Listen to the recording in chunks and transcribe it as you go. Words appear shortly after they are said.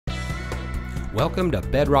Welcome to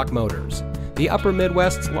Bedrock Motors, the Upper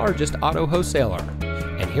Midwest's largest auto wholesaler.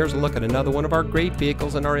 And here's a look at another one of our great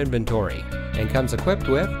vehicles in our inventory, and comes equipped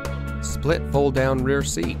with split fold-down rear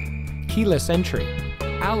seat, keyless entry,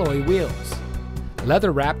 alloy wheels,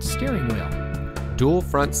 leather-wrapped steering wheel, dual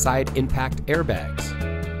front side impact airbags,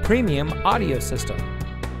 premium audio system,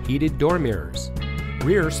 heated door mirrors,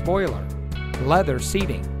 rear spoiler, leather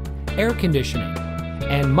seating, air conditioning,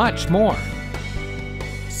 and much more.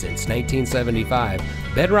 Since 1975,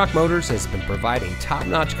 Bedrock Motors has been providing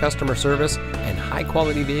top-notch customer service and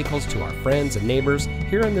high-quality vehicles to our friends and neighbors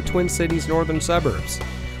here in the Twin Cities northern suburbs.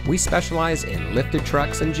 We specialize in lifted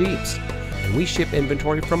trucks and Jeeps, and we ship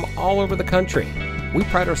inventory from all over the country. We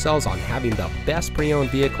pride ourselves on having the best pre-owned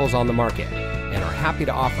vehicles on the market and are happy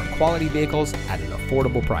to offer quality vehicles at an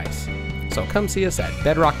affordable price. So come see us at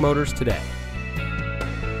Bedrock Motors today.